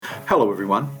Hello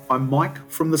everyone, I'm Mike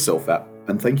from the Self App,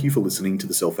 and thank you for listening to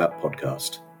the Self App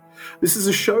podcast. This is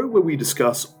a show where we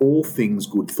discuss all things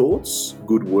good thoughts,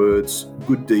 good words,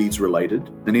 good deeds related,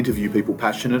 and interview people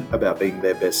passionate about being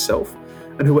their best self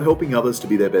and who are helping others to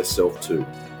be their best self too.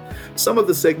 Some of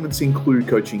the segments include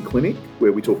Coaching Clinic,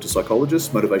 where we talk to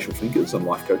psychologists, motivational thinkers, and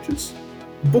life coaches.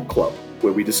 Book Club,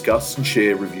 where we discuss and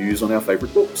share reviews on our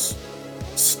favourite books.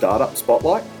 Startup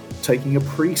Spotlight, taking a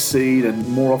pre-seed and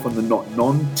more often than not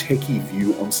non-techie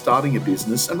view on starting a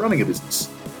business and running a business.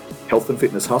 Health and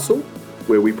Fitness Hustle,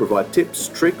 where we provide tips,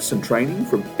 tricks and training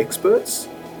from experts.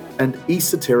 And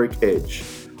Esoteric Edge,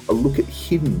 a look at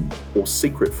hidden or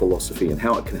secret philosophy and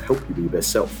how it can help you be your best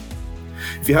self.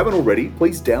 If you haven't already,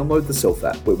 please download the Self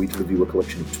App, where we deliver you a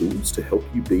collection of tools to help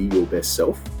you be your best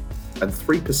self, and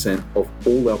 3% of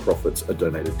all our profits are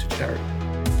donated to charity.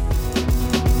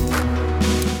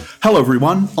 Hello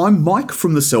everyone, I'm Mike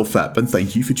from the Self App, and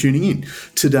thank you for tuning in.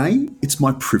 Today, it's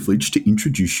my privilege to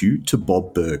introduce you to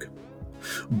Bob Burg.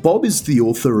 Bob is the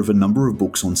author of a number of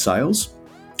books on sales,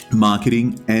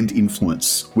 marketing, and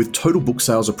influence, with total book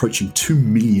sales approaching 2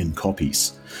 million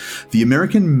copies. The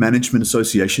American Management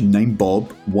Association named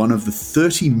Bob one of the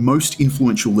 30 most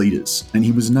influential leaders, and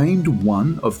he was named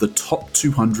one of the top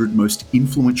 200 most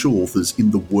influential authors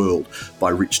in the world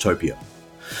by Richtopia.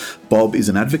 Bob is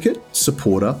an advocate,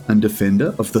 supporter, and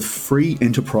defender of the free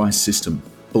enterprise system,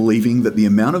 believing that the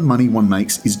amount of money one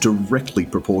makes is directly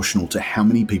proportional to how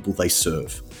many people they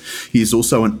serve. He is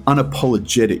also an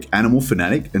unapologetic animal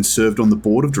fanatic and served on the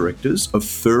board of directors of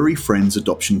Furry Friends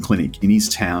Adoption Clinic in his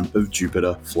town of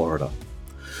Jupiter, Florida.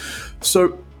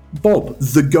 So, Bob,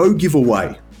 the Go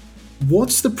Giveaway.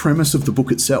 What's the premise of the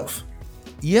book itself?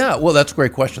 Yeah, well, that's a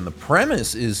great question. The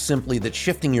premise is simply that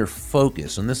shifting your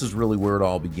focus, and this is really where it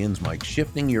all begins, Mike,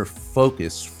 shifting your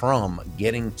focus from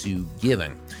getting to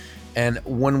giving. And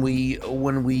when we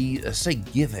say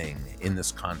giving in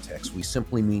this context, we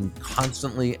simply mean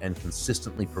constantly and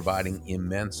consistently providing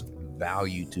immense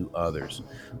value to others.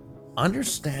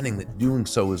 Understanding that doing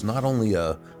so is not only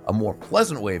a more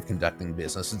pleasant way of conducting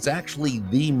business, it's actually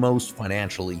the most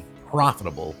financially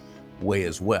profitable way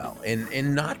as well.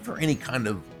 And not for any kind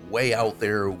of way out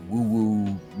there,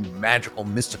 woo-woo, magical,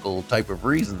 mystical type of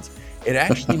reasons. It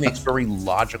actually makes very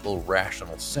logical,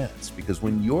 rational sense, because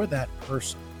when you're that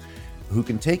person who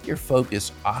can take your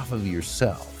focus off of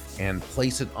yourself and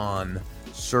place it on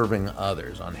serving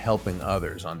others, on helping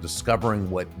others, on discovering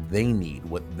what they need,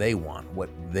 what they want, what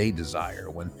they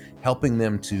desire, when helping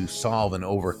them to solve and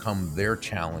overcome their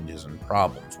challenges and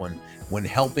problems, when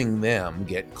helping them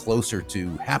get closer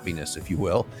to happiness, if you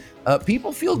will,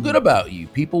 people feel good about you.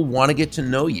 People want to get to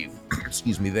know you.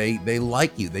 Excuse me. They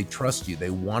like you. They trust you. They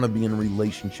want to be in a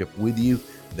relationship with you.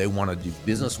 They want to do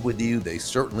business with you. They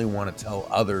certainly want to tell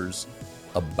others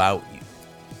about you.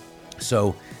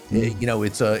 So,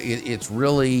 it's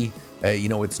really,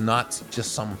 it's not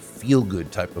just some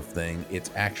feel-good type of thing.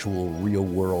 It's actual real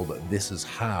world. This is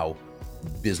how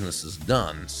business is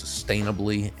done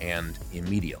sustainably and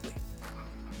immediately.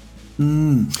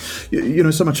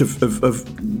 So much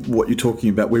of what you're talking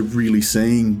about, we're really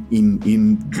seeing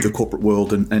in the corporate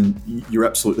world, and you're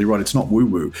absolutely right. It's not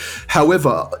woo-woo.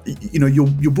 However,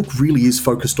 your book really is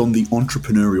focused on the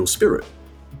entrepreneurial spirit.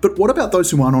 But what about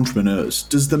those who aren't entrepreneurs?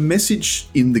 Does the message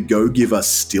in The Go Giver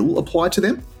still apply to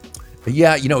them?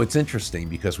 Yeah, it's interesting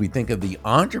because we think of the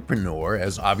entrepreneur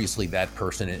as obviously that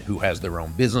person who has their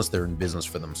own business. They're in business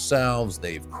for themselves.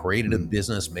 They've created a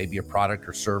business, maybe a product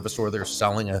or service, or they're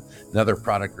selling another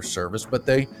product or service, but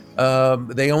they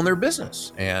own their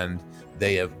business and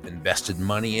they have invested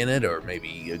money in it, or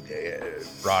maybe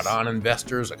brought on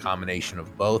investors, a combination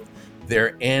of both.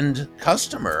 Their end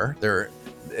customer,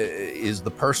 is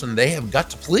the person they have got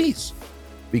to please,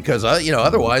 because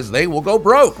otherwise they will go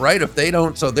broke, right? If they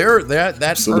don't, so they're that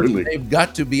person, they've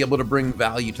got to be able to bring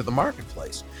value to the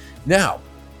marketplace. Now,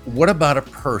 what about a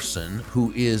person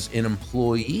who is an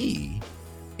employee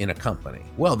in a company?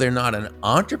 Well, they're not an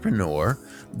entrepreneur,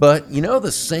 but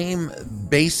the same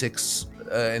basics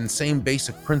and same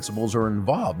basic principles are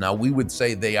involved. Now, we would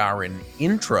say they are an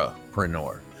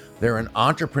intrapreneur. They're an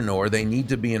entrepreneur. They need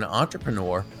to be an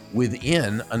entrepreneur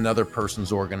within another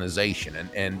person's organization.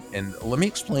 And let me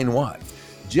explain why.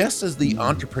 Just as the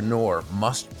entrepreneur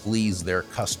must please their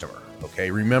customer,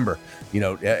 okay? Remember,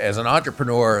 as an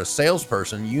entrepreneur, a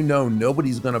salesperson,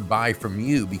 nobody's going to buy from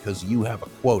you because you have a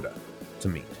quota to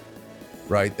meet,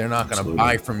 right? They're not going to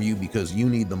buy from you because you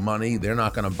need the money. They're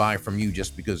not going to buy from you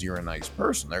just because you're a nice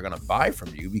person. They're going to buy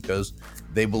from you because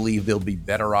they believe they'll be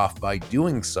better off by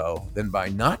doing so than by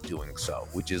not doing so,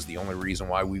 which is the only reason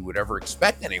why we would ever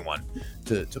expect anyone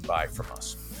to buy from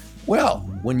us. Well,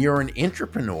 when you're an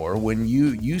entrepreneur, when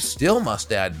you still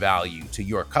must add value to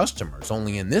your customers.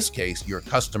 Only in this case, your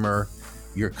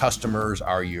customers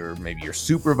are maybe your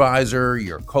supervisor,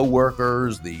 your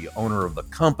coworkers, the owner of the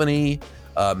company.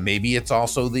 Maybe it's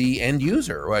also the end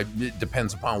user. Right? It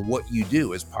depends upon what you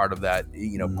do as part of that,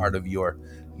 part of your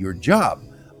job.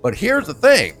 But here's the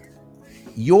thing: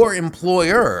 your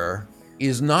employer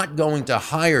is not going to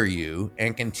hire you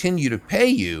and continue to pay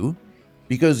you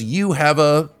because you have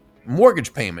a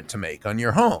mortgage payment to make on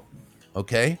your home.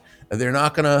 Okay? They're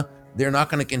not going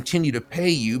to continue to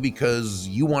pay you because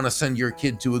you want to send your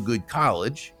kid to a good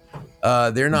college.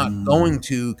 They're not going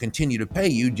to continue to pay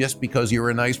you just because you're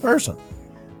a nice person.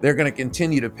 They're going to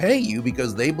continue to pay you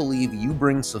because they believe you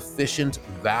bring sufficient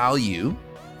value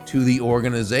to the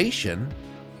organization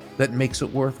that makes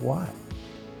it worthwhile.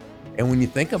 And when you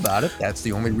think about it, that's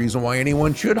the only reason why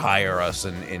anyone should hire us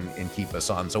and keep us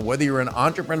on. So whether you're an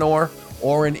entrepreneur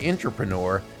or an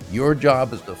intrapreneur, your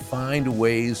job is to find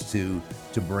ways to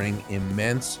bring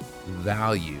immense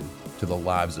value to the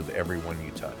lives of everyone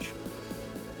you touch.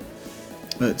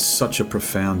 It's such a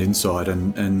profound insight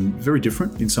and very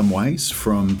different in some ways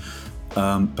from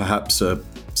perhaps a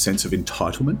sense of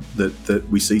entitlement that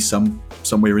we see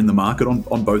somewhere in the market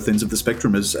on both ends of the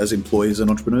spectrum as employers and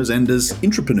entrepreneurs and as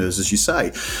intrapreneurs, as you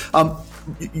say.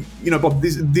 Bob,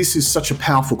 this is such a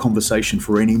powerful conversation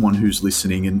for anyone who's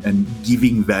listening and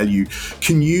giving value.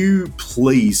 Can you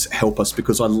please help us,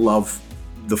 because I love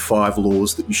the 5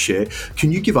 laws that you share.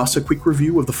 Can you give us a quick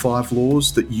review of the 5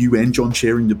 laws that you and John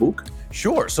share in the book?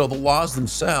 Sure. So the laws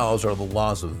themselves are the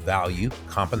laws of value,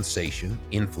 compensation,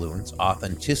 influence,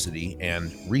 authenticity,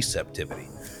 and receptivity.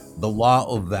 The law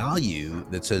of value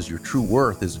that says your true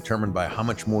worth is determined by how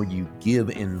much more you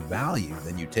give in value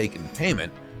than you take in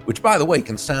payment, which, by the way,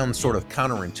 can sound sort of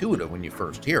counterintuitive when you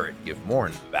first hear it. Give more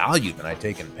in value than I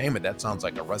take in payment. That sounds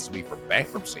like a recipe for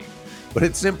bankruptcy. But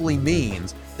it simply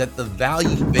means that the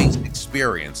value-based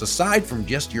experience, aside from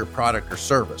just your product or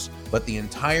service, but the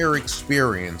entire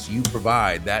experience you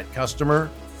provide that customer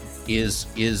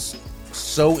is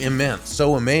so immense,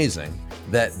 so amazing,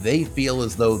 that they feel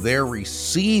as though they're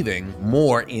receiving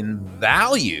more in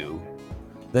value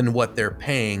than what they're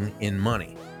paying in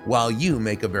money, while you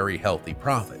make a very healthy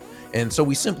profit. And so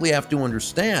we simply have to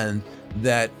understand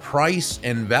that price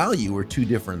and value are 2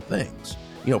 different things.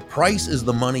 Price is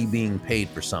the money being paid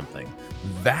for something.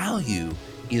 Value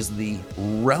is the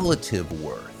relative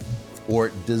worth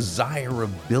or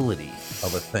desirability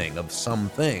of a thing, of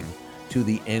something, to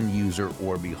the end user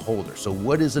or beholder. So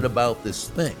what is it about this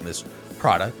thing, this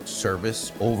product,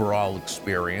 service, overall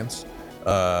experience,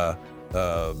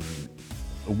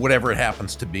 whatever it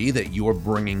happens to be that you're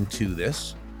bringing to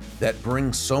this, that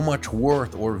brings so much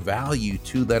worth or value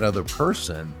to that other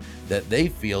person that they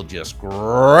feel just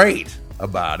great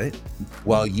about it,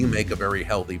 while you make a very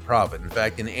healthy profit. In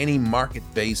fact, in any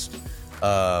market-based,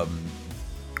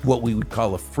 what we would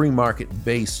call a free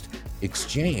market-based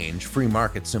exchange, free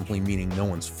market simply meaning no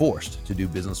one's forced to do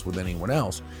business with anyone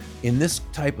else. In this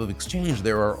type of exchange,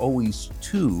 there are always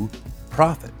 2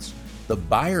 profits: the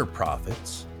buyer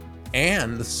profits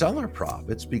and the seller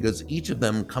profits, because each of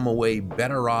them come away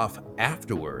better off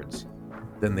afterwards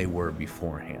than they were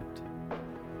beforehand.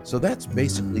 So that's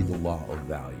basically the law of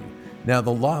value. Now,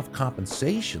 the law of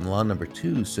compensation, law number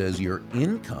 2, says your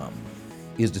income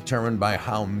is determined by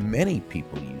how many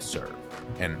people you serve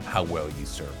and how well you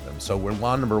serve them. So where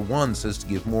law number 1 says to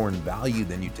give more in value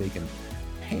than you take in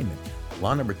payment,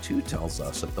 law number 2 tells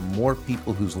us that the more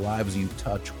people whose lives you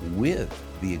touch with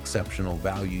the exceptional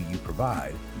value you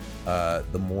provide,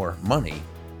 the more money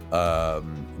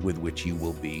with which you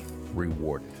will be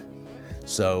rewarded.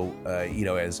 So,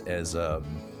 as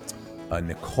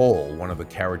Nicole, one of the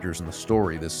characters in the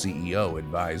story, the CEO,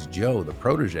 advised Joe, the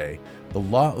protege, the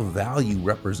law of value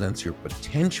represents your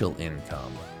potential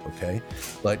income, okay?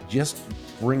 But just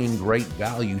bringing great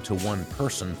value to one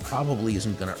person probably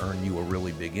isn't going to earn you a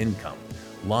really big income.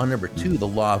 Law number 2, the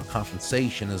law of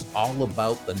compensation, is all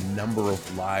about the number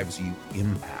of lives you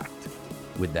impact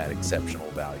with that exceptional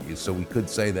value. So we could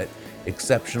say that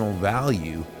exceptional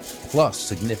value plus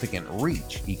significant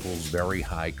reach equals very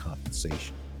high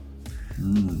compensation.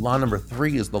 Law number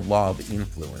 3 is the law of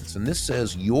influence, and this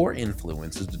says your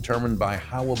influence is determined by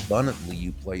how abundantly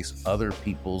you place other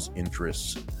people's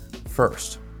interests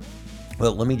first.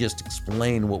 Well, let me just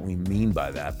explain what we mean by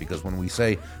that, because when we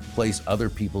say place other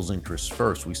people's interests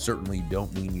first, we certainly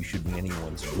don't mean you should be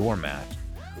anyone's doormat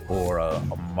or a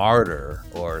martyr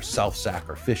or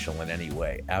self-sacrificial in any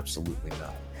way. Absolutely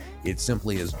not. It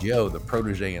simply, as Joe, the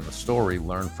protege in the story,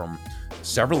 learned from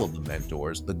several of the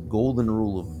mentors, the golden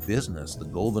rule of business, the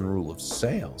golden rule of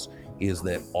sales is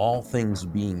that all things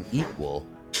being equal,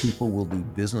 people will do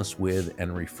business with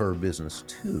and refer business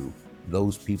to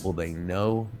those people they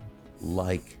know,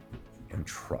 like, and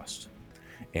trust.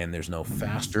 And there's no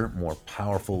faster, more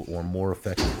powerful, or more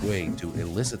effective way to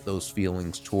elicit those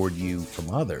feelings toward you from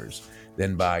others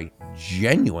than by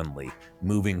genuinely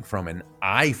moving from an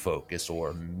I focus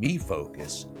or me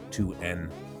focus to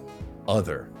an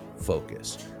other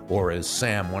focus. Or as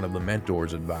Sam, one of the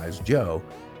mentors, advised Joe,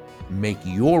 make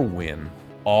your win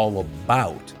all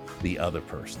about the other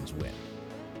person's win.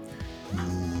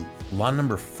 Law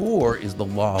number 4 is the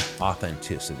law of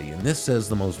authenticity, and this says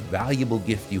the most valuable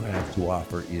gift you have to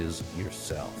offer is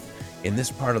yourself. In this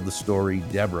part of the story,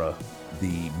 Deborah,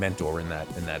 the mentor in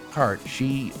that part,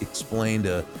 she explained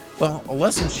a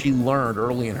lesson she learned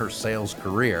early in her sales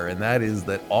career, and that is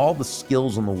that all the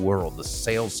skills in the world, the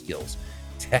sales skills,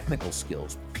 technical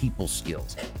skills, people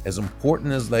skills, as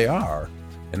important as they are,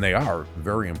 and they are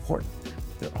very important,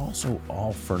 they're also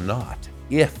all for naught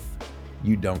if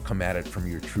you don't come at it from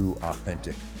your true,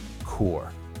 authentic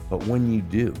core. But when you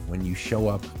do, when you show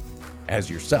up as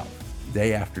yourself,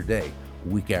 day after day,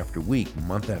 week after week,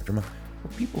 month after month,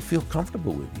 well, people feel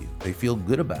comfortable with you. They feel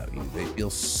good about you. They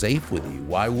feel safe with you.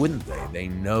 Why wouldn't they? They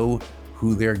know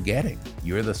who they're getting.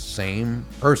 You're the same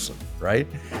person, right?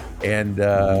 And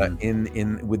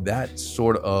in with that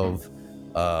sort of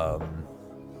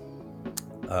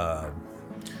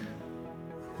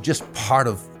just part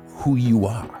of who you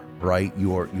are, right?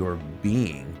 Your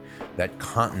being, that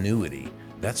continuity,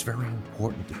 that's very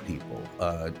important to people.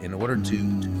 In order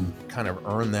to kind of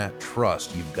earn that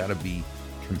trust, you've got to be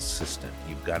consistent.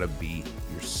 You've got to be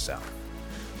yourself.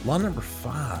 Law number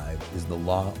 5 is the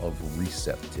law of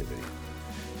receptivity.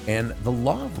 And the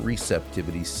law of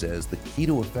receptivity says the key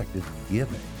to effective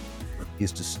giving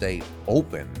is to stay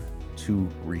open to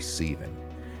receiving.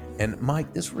 And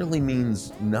Mike, this really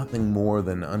means nothing more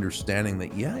than understanding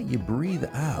that, yeah, you breathe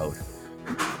out,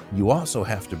 you also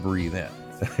have to breathe in,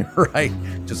 right?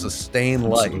 To sustain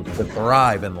life, to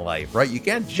thrive in life, right? You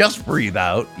can't just breathe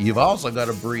out, you've also got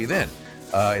to breathe in.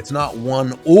 It's not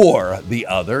one or the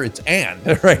other, it's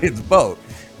and, right? It's both.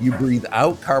 You breathe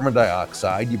out carbon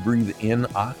dioxide, you breathe in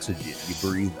oxygen. You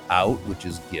breathe out, which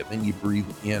is giving, you breathe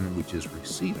in, which is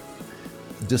receiving.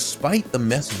 Despite the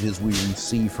messages we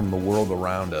receive from the world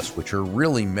around us, which are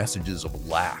really messages of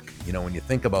lack, you know, when you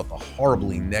think about the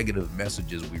horribly negative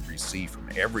messages we receive from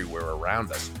everywhere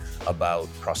around us about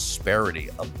prosperity,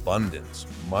 abundance,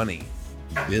 money,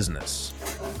 business.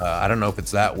 I don't know if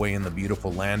it's that way in the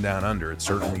beautiful land down under. It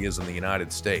certainly is in the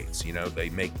United States. You know, they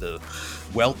make the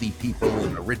wealthy people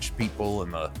and the rich people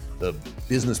and the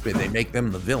business, they make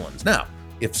them the villains. Now,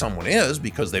 if someone is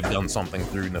because they've done something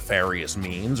through nefarious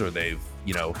means, or they've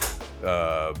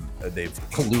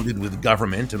colluded with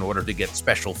government in order to get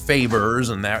special favors,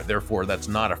 and therefore that's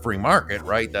not a free market,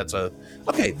 right? That's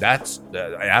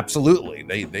absolutely,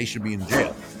 they should be in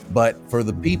jail. But for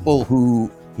the people who,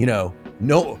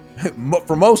 no,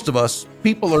 for most of us,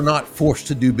 people are not forced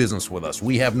to do business with us.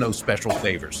 We have no special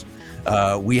favors.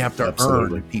 We have to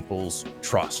earn people's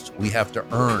trust. We have to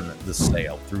earn the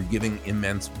sale through giving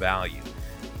immense value.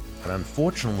 But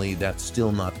unfortunately, that's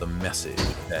still not the message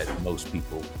that most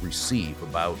people receive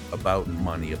about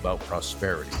money, about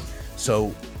prosperity. So,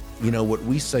 what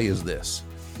we say is this: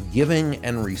 giving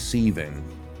and receiving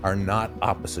are not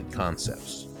opposite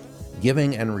concepts.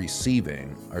 Giving and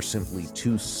receiving are simply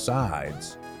two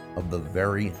sides of the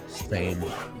very same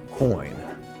coin,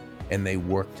 and they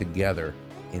work together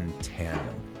in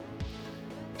tandem.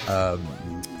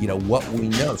 What we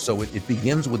know. So it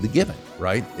begins with the giving,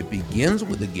 right? It begins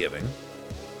with the giving.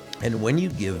 And when you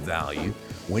give value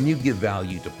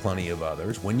to plenty of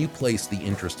others, when you place the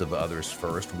interest of others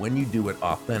first, when you do it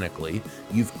authentically,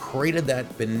 you've created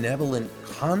that benevolent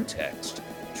context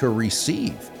to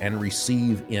receive and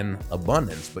receive in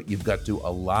abundance, but you've got to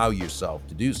allow yourself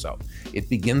to do so. It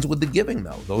begins with the giving,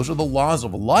 though. Those are the laws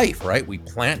of life, right? We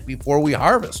plant before we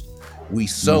harvest. We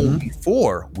sow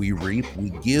before we reap.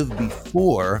 We give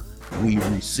before we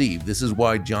receive. This is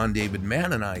why John David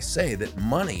Mann and I say that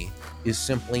money is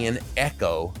simply an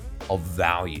echo of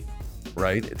value,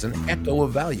 right? It's an echo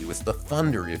of value. It's the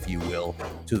thunder, if you will,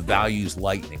 to value's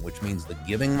lightning, which means the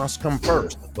giving must come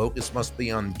first. The focus must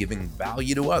be on giving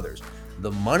value to others.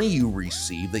 The money you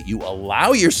receive, that you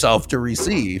allow yourself to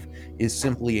receive, is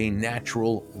simply a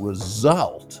natural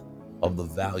result of the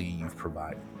value you've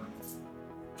provided.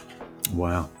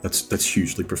 Wow, that's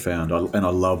hugely profound, and I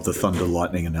love the thunder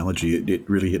lightning analogy. It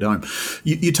really hit home.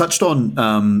 You touched on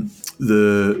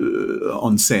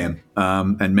on Sam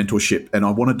and mentorship, and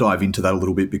I want to dive into that a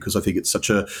little bit because I think it's such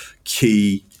a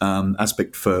key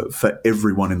aspect for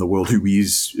everyone in the world who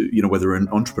is, whether an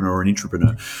entrepreneur or an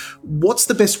intrapreneur. What's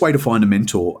the best way to find a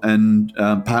mentor, and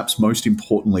perhaps most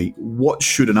importantly, what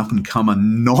should an up and comer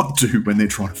not do when they're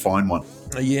trying to find one?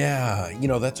 Yeah,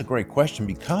 that's a great question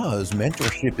because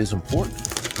mentorship is important.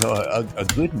 A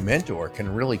good mentor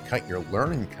can really cut your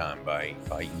learning time by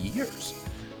years.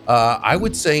 I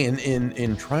would say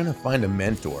in trying to find a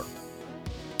mentor,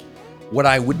 what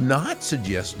I would not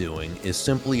suggest doing is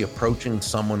simply approaching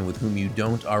someone with whom you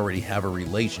don't already have a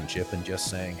relationship and just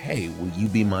saying, "Hey, will you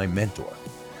be my mentor?"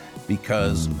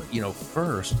 Because,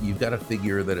 first you've got to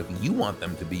figure that if you want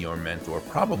them to be your mentor,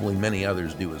 probably many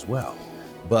others do as well.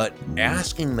 But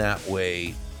asking that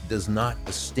way does not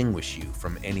distinguish you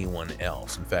from anyone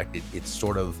else. In fact, it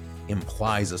sort of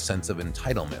implies a sense of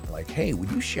entitlement. Like, hey,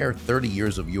 would you share 30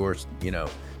 years of your,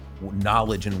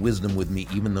 knowledge and wisdom with me,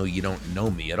 even though you don't know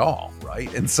me at all,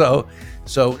 right? And so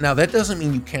now that doesn't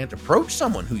mean you can't approach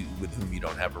someone with whom you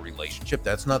don't have a relationship.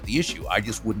 That's not the issue. I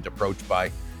just wouldn't approach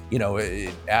by,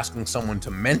 asking someone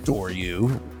to mentor you,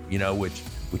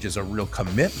 which is a real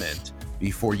commitment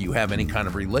before you have any kind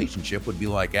of relationship. Would be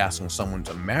like asking someone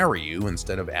to marry you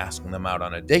instead of asking them out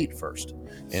on a date first.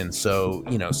 And so,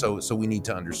 so we need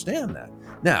to understand that.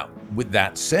 Now, with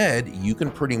that said, you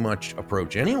can pretty much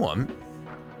approach anyone.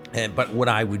 But what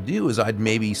I would do is I'd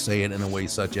maybe say it in a way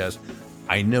such as,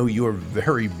 I know you're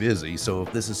very busy, so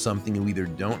if this is something you either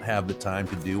don't have the time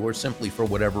to do or simply for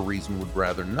whatever reason would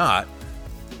rather not,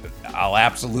 I'll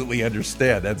absolutely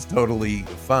understand. That's totally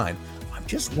fine.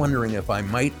 Just wondering if I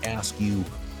might ask you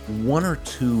one or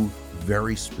two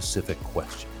very specific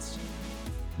questions.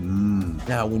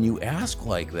 Now, when you ask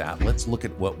like that, let's look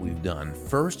at what we've done.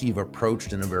 First, you've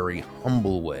approached in a very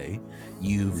humble way.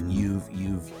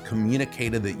 You've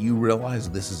communicated that you realize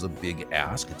this is a big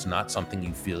ask. It's not something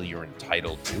you feel you're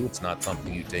entitled to. It's not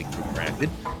something you take for granted.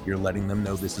 You're letting them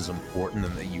know this is important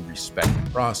and that you respect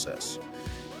the process.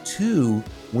 Two,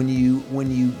 when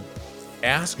you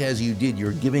ask as you did,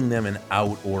 you're giving them an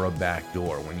out or a back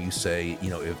door. When you say,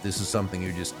 if this is something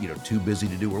you're just, too busy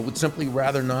to do or would simply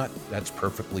rather not, that's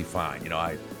perfectly fine.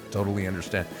 I totally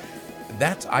understand.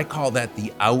 I call that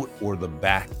the out or the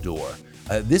back door.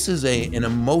 This is an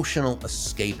emotional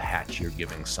escape hatch you're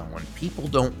giving someone. People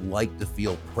don't like to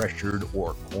feel pressured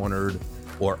or cornered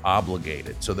or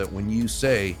obligated. So that when you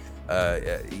say,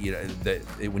 that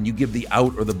when you give the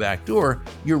out or the back door,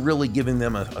 you're really giving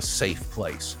them a safe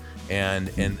place. And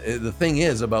the thing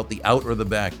is about the out or the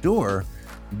back door,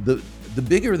 the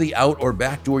bigger the out or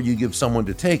back door you give someone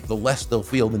to take, the less they'll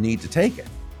feel the need to take it.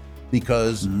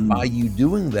 Because by you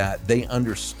doing that, they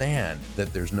understand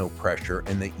that there's no pressure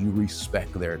and that you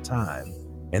respect their time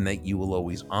and that you will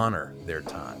always honor their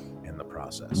time in the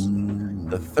process.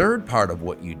 The third part of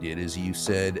what you did is you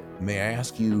said, may I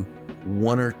ask you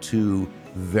one or two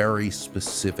very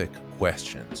specific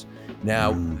questions?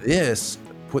 Now, this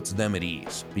puts them at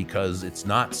ease because it's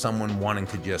not someone wanting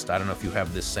to just, I don't know if you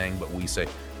have this saying, but we say,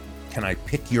 can I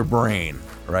pick your brain,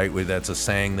 right? That's a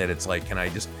saying that it's like, can I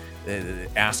just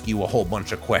ask you a whole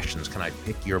bunch of questions? Can I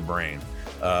pick your brain?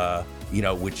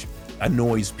 Which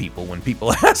annoys people when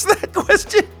people ask that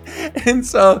question. And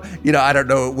so, I don't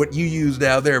know what you use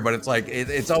down there, but it's like,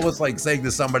 it's almost like saying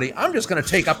to somebody, I'm just going to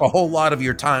take up a whole lot of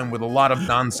your time with a lot of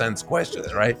nonsense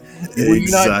questions, right? Exactly. Well,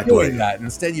 you're not doing that.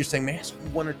 Instead, you're saying, may I ask you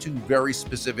one or two very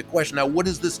specific questions? Now, what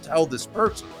does this tell this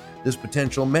person, this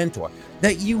potential mentor?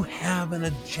 That you have an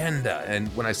agenda. And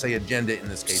when I say agenda in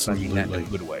this case, Absolutely. I mean that in a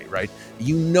good way, right?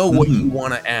 You know what you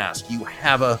want to ask. You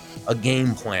have a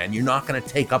game plan. You're not going to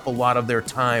take up a lot of their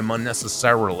time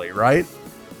unnecessarily, right?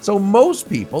 So most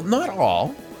people, not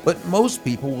all, but most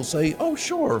people will say, oh,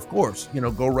 sure, of course,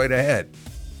 go right ahead.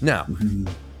 Now,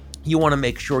 you want to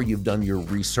make sure you've done your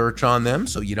research on them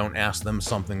so you don't ask them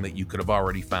something that you could have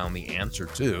already found the answer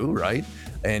to, right?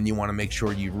 And you want to make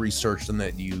sure you've researched them,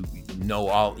 that you know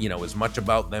all, as much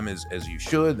about them as you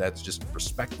should. That's just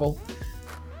respectful.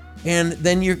 And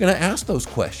then you're going to ask those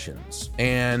questions,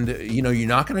 and you're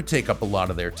not going to take up a lot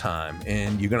of their time,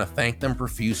 and you're going to thank them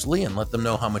profusely and let them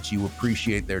know how much you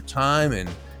appreciate their time,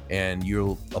 and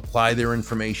you'll apply their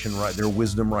information, right, their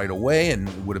wisdom right away. And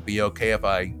would it be okay if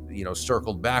I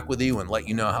circled back with you and let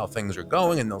you know how things are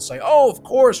going? And they'll say, oh, of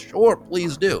course, sure,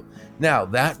 please do. Now,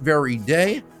 that very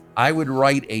day, I would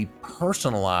write a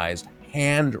personalized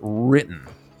handwritten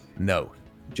note,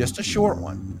 just a short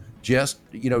one, just,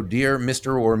 dear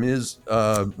Mr. or Ms.,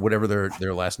 whatever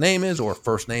their last name is, or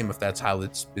first name, if that's how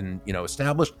it's been,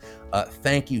 established.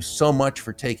 Thank you so much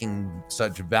for taking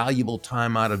such valuable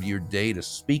time out of your day to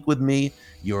speak with me.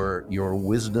 Your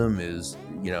wisdom is,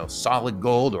 solid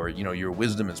gold, or, your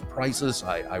wisdom is priceless.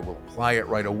 I will apply it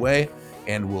right away,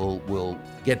 and we'll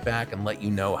get back and let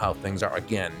you know how things are.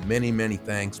 Again, many, many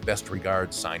thanks. Best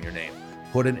regards, sign your name.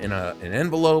 Put it in an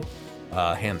envelope,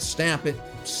 hand stamp it,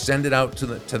 send it out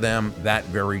to them that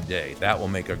very day. That will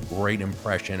make a great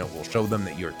impression. It will show them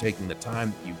that you're taking the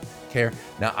time, that you care.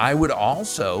 Now, I would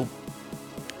also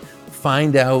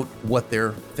find out what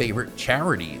their favorite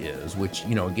charity is, which,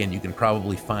 again, you can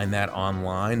probably find that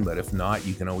online, but if not,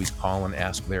 you can always call and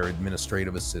ask their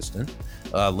administrative assistant.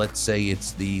 Let's say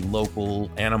it's the local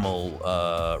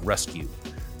animal rescue.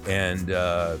 And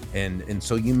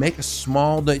so you make a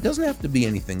small, it doesn't have to be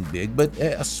anything big, but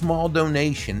a small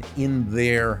donation in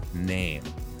their name.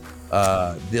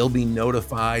 They'll be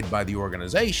notified by the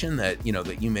organization that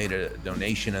you made a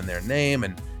donation in their name,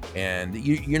 and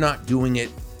you're not doing it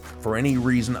for any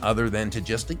reason other than to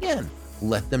just, again,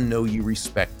 let them know you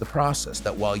respect the process,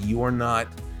 that while you are not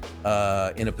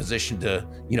in a position to,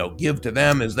 give to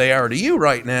them as they are to you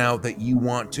right now, that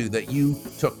you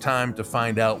took time to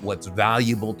find out what's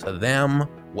valuable to them,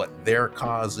 what their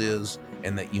cause is,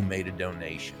 and that you made a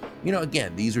donation.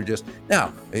 Again, these are just,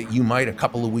 now, you might a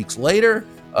couple of weeks later,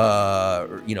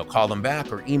 call them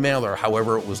back or email or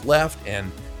however it was left,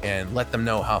 and let them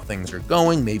know how things are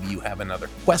going. Maybe you have another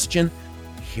question.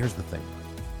 Here's the thing.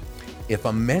 If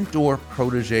a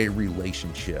mentor-protege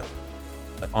relationship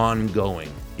ongoing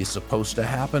is supposed to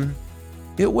happen,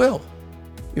 it will.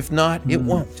 If not, it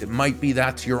won't. It might be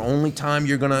that's your only time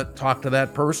you're going to talk to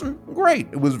that person. Great.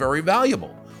 It was very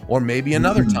valuable. Or maybe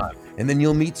another time. And then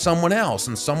you'll meet someone else,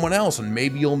 and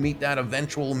maybe you'll meet that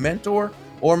eventual mentor,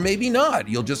 or maybe not.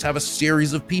 You'll just have a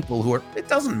series of people who are, it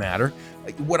doesn't matter.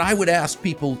 What I would ask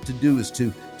people to do is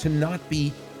to not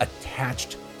be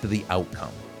attached to the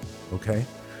outcome. Okay?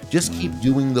 Just keep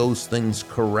doing those things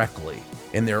correctly.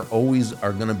 And there always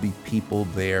are going to be people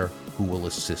there who will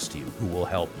assist you, who will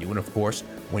help you. And of course,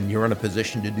 when you're in a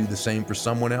position to do the same for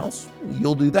someone else,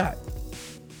 you'll do that.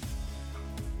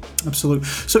 Absolutely.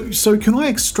 So can I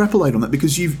extrapolate on that?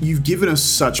 Because you've given us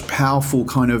such powerful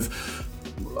kind of,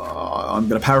 I'm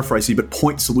going to paraphrase here, but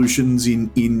point solutions in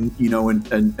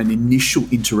an initial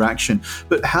interaction.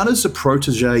 But how does a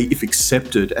protege, if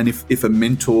accepted, and if a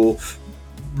mentor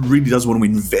really does want to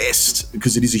invest,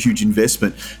 because it is a huge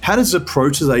investment, how does a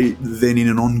protege then, in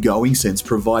an ongoing sense,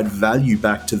 provide value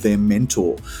back to their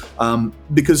mentor?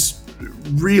 Because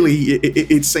really,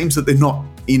 it seems that they're not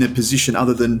in a position,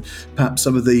 other than perhaps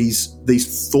some of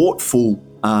these thoughtful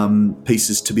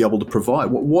pieces, to be able to provide.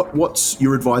 What's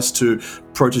your advice to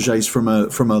proteges from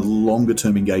a longer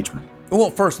term engagement? Well,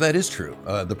 first, that is true.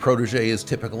 The protege is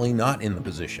typically not in the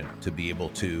position to be able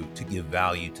to give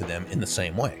value to them in the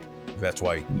same way. That's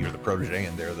why you're the protege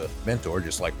and they're the mentor.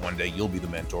 Just like one day you'll be the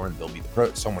mentor and they'll be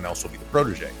someone else will be the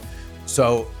protege.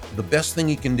 So the best thing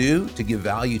you can do to give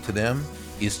value to them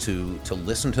is to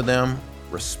listen to them,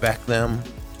 respect them,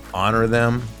 honor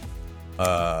them.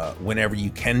 Whenever you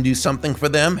can do something for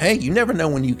them, hey, you never know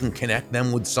when you can connect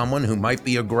them with someone who might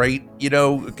be a great,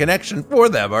 connection for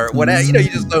them, or whatever. You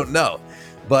just don't know.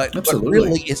 But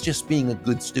really, it's just being a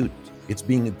good student. It's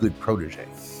being a good protege.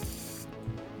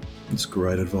 That's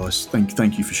great advice.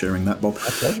 Thank you for sharing that, Bob.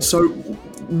 So,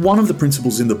 one of the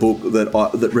principles in the book that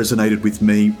resonated with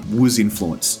me was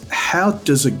influence. How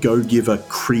does a go-giver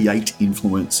create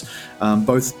influence,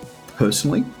 both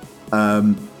personally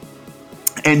and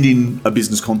in a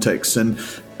business context? And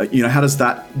how does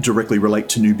that directly relate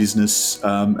to new business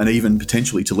and even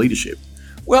potentially to leadership?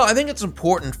 Well, I think it's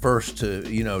important first to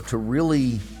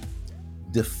really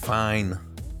define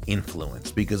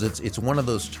influence, because it's one of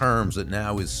those terms that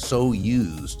now is so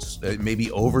used, maybe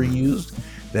overused,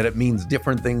 that it means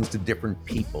different things to different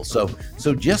people. So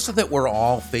just so that we're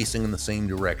all facing in the same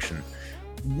direction,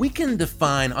 we can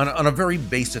define on a very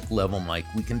basic level, Mike,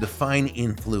 we can define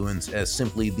influence as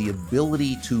simply the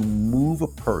ability to move a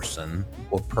person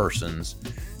or persons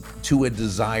to a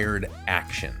desired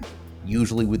action,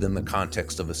 usually within the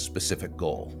context of a specific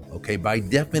goal. Okay, by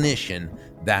definition,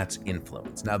 that's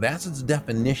influence. Now, that's its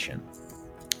definition.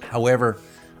 However,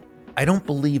 I don't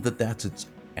believe that that's its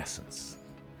essence.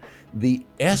 The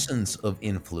essence of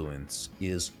influence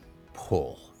is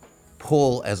pull.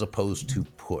 Pull as opposed to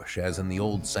push, as in the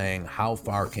old saying, how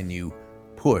far can you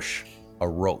push a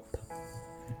rope?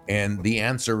 And the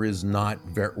answer is not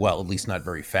very well, at least not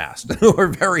very fast or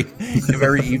very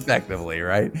effectively,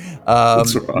 right?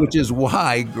 That's right. Which is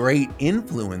why great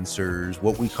influencers,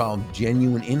 what we call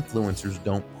genuine influencers,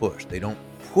 don't push. They don't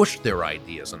push their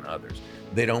ideas on others.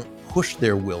 They don't push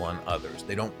their will on others.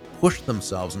 They don't push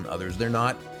themselves on others. They're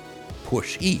not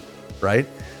pushy, right?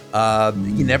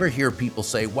 You never hear people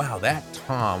say, wow, that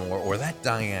Tom or that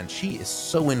Diane, she is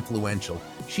so influential.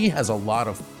 She has a lot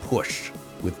of push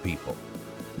with people.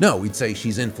 No, we'd say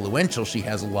she's influential. She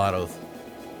has a lot of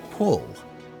pull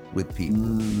with people.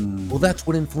 Well, that's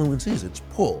what influence is. It's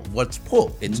pull. What's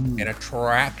pull? It's an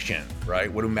attraction,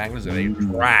 right? What do magnets do? They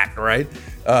attract, right?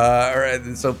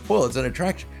 So pull, it's an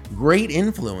attraction. Great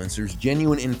influencers,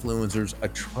 genuine influencers,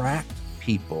 attract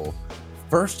people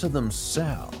first to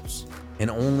themselves and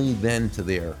only then to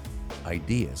their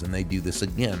ideas. And they do this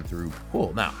again through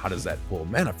pull. Now, how does that pull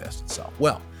manifest itself?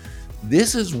 Well,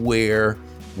 this is where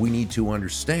we need to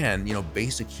understand,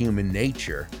 basic human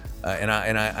nature. And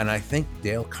I think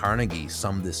Dale Carnegie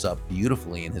summed this up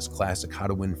beautifully in his classic How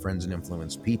to Win Friends and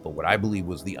Influence People, what I believe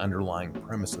was the underlying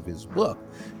premise of his book,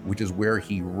 which is where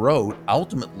he wrote,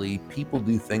 ultimately, people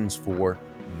do things for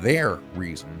their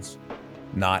reasons,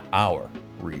 not our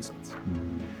reasons.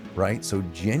 Right? So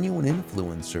genuine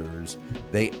influencers,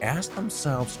 they ask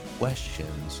themselves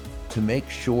questions to make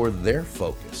sure they're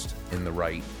focused in the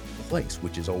right place,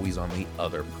 which is always on the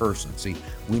other person. See,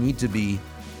 we need to be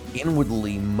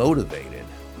inwardly motivated,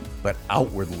 but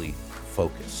outwardly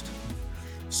focused.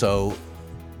 So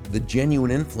the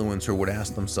genuine influencer would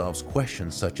ask themselves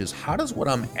questions such as, how does what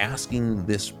I'm asking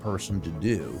this person to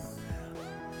do,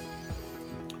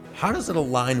 how does it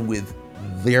align with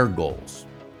their goals,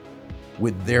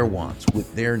 with their wants,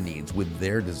 with their needs, with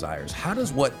their desires? How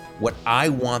does what I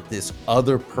want this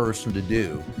other person to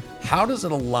do, how does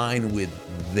it align with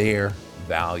their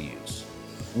values?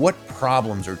 What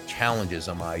problems or challenges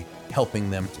am I helping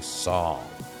them to solve?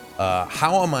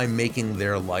 How am I making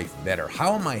their life better?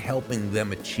 How am I helping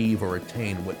them achieve or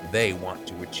attain what they want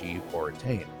to achieve or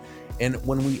attain? And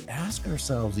when we ask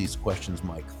ourselves these questions,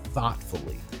 Mike,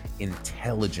 thoughtfully,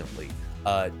 intelligently,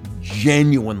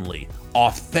 genuinely,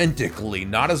 authentically,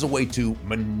 not as a way to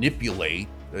manipulate,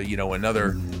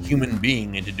 another human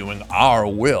being into doing our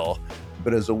will,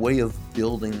 but as a way of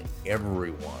building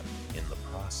everyone in the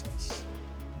process.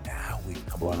 Now we've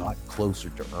come a lot closer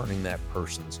to earning that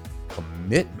person's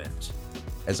commitment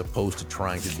as opposed to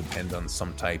trying to depend on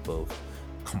some type of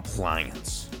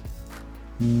compliance.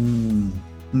 And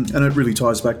it really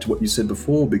ties back to what you said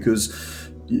before, because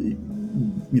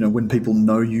when people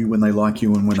know you, when they like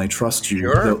you, and when they trust you,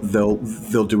 Sure.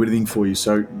 they'll do anything for you.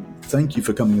 So thank you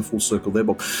for coming a full circle there,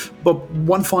 Bob. Bob,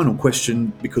 one final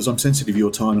question, because I'm sensitive of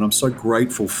your time, and I'm so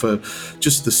grateful for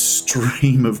just the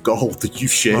stream of gold that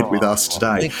you've shared with us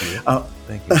today. Thank you.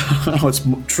 Thank you. It's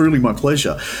truly my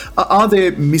pleasure. Are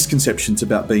there misconceptions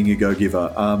about being a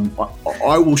go-giver?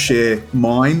 I will share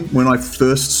mine. When I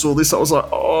first saw this, I was like,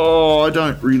 I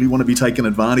don't really want to be taken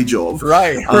advantage of.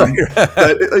 Right.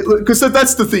 Because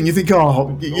that's the thing. You think,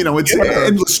 it's an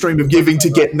endless stream of giving to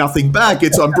get nothing back.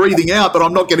 I'm breathing out, but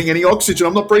I'm not getting any oxygen.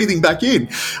 I'm not breathing back in.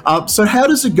 So how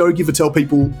does a go-giver tell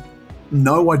people,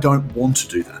 no, I don't want to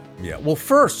do that? Yeah. Well,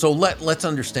 first, so let's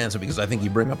understand something, because I think you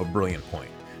bring up a brilliant point.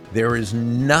 There is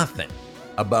nothing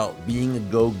about being a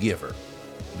go-giver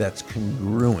that's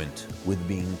congruent with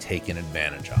being taken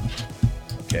advantage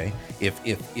of. Okay? If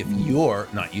you're,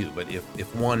 not you, but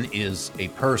if one is a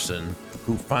person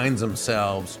who finds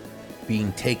themselves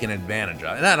being taken advantage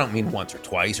of, and I don't mean once or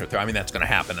twice or I mean, that's going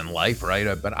to happen in life, right?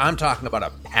 But I'm talking about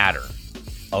a pattern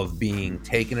of being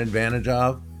taken advantage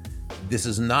of. This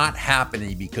is not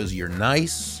happening because you're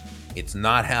nice. It's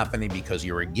not happening because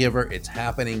you're a giver. It's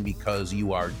happening because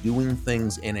you are doing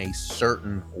things in a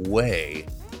certain way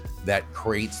that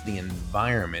creates the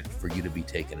environment for you to be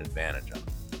taken advantage of.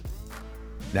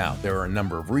 Now, there are a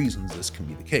number of reasons this can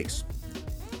be the case.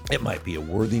 It might be a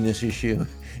worthiness issue.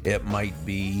 It might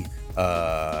be,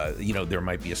 there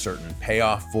might be a certain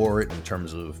payoff for it in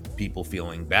terms of people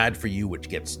feeling bad for you, which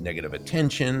gets negative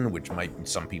attention, which might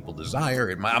some people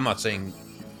desire. I'm not saying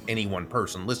any one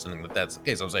person listening that that's the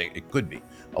case. I'm saying it could be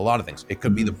a lot of things. It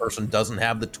could be the person doesn't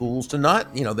have the tools to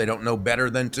not, they don't know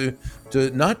better than to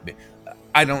not be.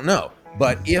 I don't know.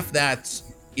 But if that's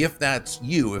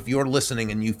you, if you're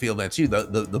listening and you feel that's you,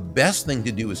 the best thing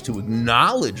to do is to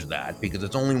acknowledge that, because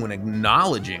it's only when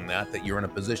acknowledging that you're in a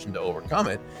position to overcome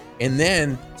it, and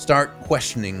then start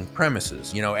questioning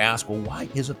premises. Ask, well, why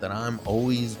is it that I'm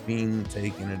always being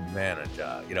taken advantage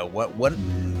of?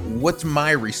 What's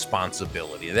my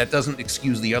responsibility? That doesn't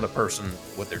excuse the other person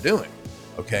what they're doing,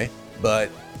 okay? But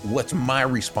what's my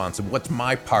responsibility? What's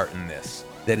my part in this?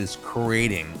 that is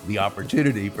creating the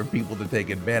opportunity for people to take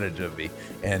advantage of me.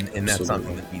 And that's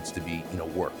something that needs to be,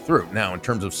 worked through. Now, in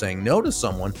terms of saying no to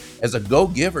someone, as a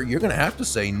go-giver, you're going to have to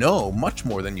say no much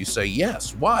more than you say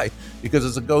yes. Why? Because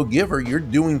as a go-giver, you're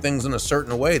doing things in a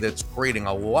certain way that's creating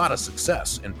a lot of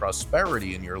success and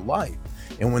prosperity in your life.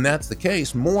 And when that's the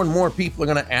case, more and more people are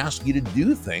going to ask you to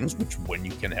do things, which when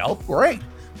you can help, great.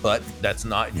 But that's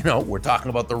not, we're talking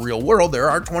about the real world. There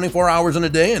are 24 hours in a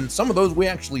day, and some of those we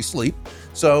actually sleep.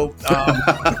 So,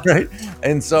 right.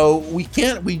 And so we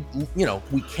can't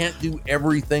do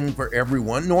everything for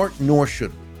everyone, nor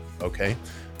should we. Okay.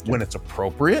 When it's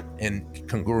appropriate and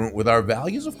congruent with our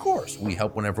values, of course, we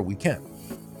help whenever we can.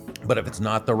 But if it's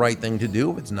not the right thing to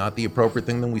do, if it's not the appropriate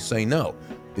thing, then we say no.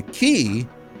 The key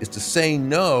is to say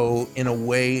no in a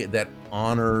way that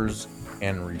honors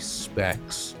and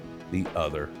respects the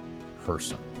other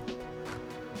person.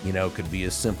 It could be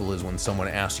as simple as when someone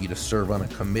asks you to serve on a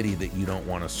committee that you don't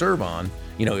want to serve on.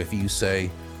 If you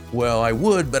say, well, I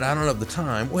would, but I don't have the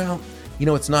time. Well,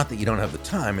 it's not that you don't have the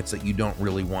time, it's that you don't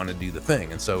really want to do the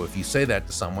thing. And so if you say that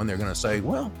to someone, they're going to say,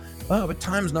 well, but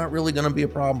time's not really going to be a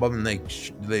problem. And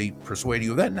they persuade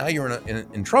you of that. Now you're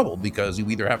in trouble, because you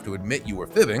either have to admit you were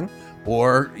fibbing,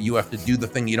 or you have to do the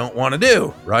thing you don't want to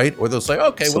do, right? Or they'll say,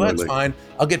 okay, well, that's fine.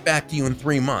 I'll get back to you in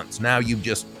 3 months. Now you've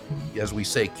just, as we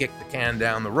say, kicked the can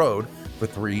down the road for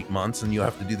 3 months, and you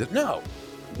have to do that. No,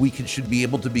 we should be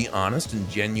able to be honest and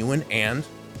genuine and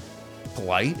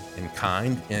polite and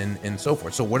kind and so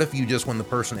forth. So what if you just, when the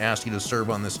person asks you to serve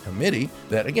on this committee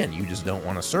that, again, you just don't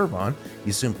want to serve on,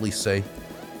 you simply say,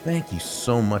 thank you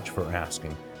so much for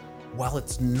asking. While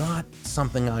it's not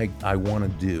something I want to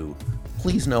do,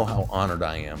 please know how honored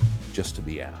I am just to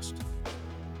be asked.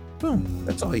 Boom.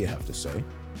 That's all you have to say.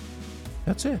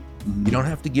 That's it. You don't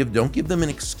have to don't give them an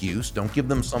excuse. Don't give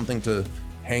them something to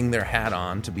hang their hat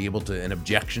on, to be able to, an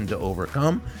objection to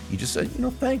overcome. You just say,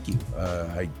 thank you.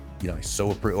 I so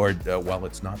appreciate, or while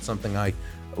it's not something I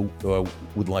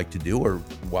would like to do, or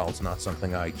while it's not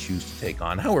something I choose to take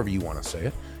on, however you want to say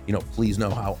it, please know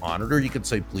how honored, or you could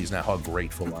say, please know how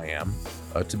grateful I am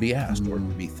to be asked or to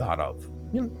be thought of.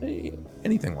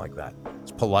 Anything like that.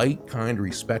 It's polite, kind,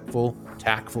 respectful,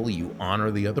 tactful. You honor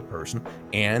the other person,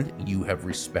 and you have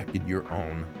respected your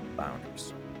own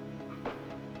boundaries.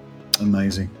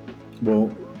 Amazing.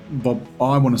 Well, Bob,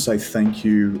 I want to say thank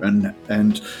you and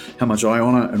how much I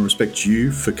honour and respect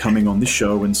you for coming on this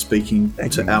show and speaking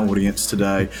to our audience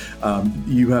today.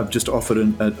 You have just offered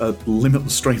a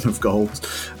limitless stream of gold.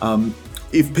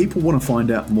 If people want to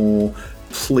find out more,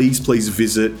 please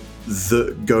visit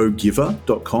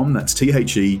thegogiver.com. That's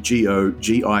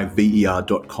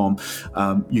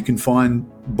thegogiver.com. You can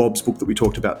find Bob's book that we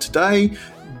talked about today,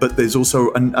 but there's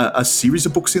also a series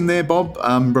of books in there, Bob,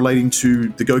 relating to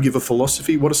the Go-Giver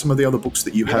philosophy. What are some of the other books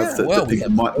that you have that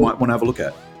people might want to have a look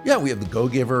at? Yeah, we have the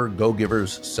Go-Giver,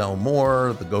 Go-Givers Sell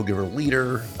More, the Go-Giver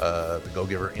Leader, the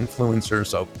Go-Giver Influencer.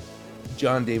 So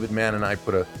John David Mann and I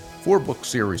put a 4-book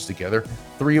series together.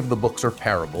 3 of the books are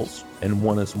parables, and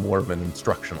 1 is more of an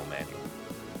instructional manual.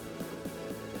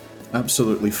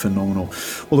 Absolutely phenomenal.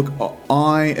 Well, look,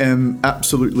 I am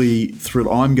absolutely thrilled.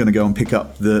 I'm going to go and pick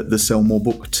up the Sell More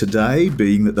book today,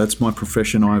 being that that's my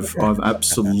profession. I've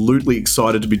absolutely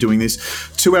excited to be doing this.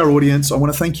 To our audience, I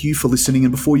want to thank you for listening.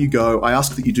 And before you go, I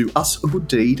ask that you do us a good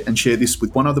deed and share this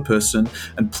with one other person.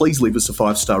 And please leave us a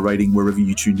 5-star rating wherever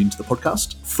you tuned into the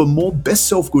podcast. For more best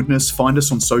self goodness, find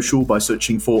us on social by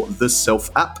searching for The Self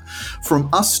App. From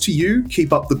us to you,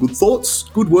 keep up the good thoughts,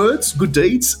 good words, good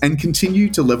deeds, and continue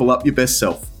to level up your best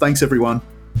self. Thanks, everyone.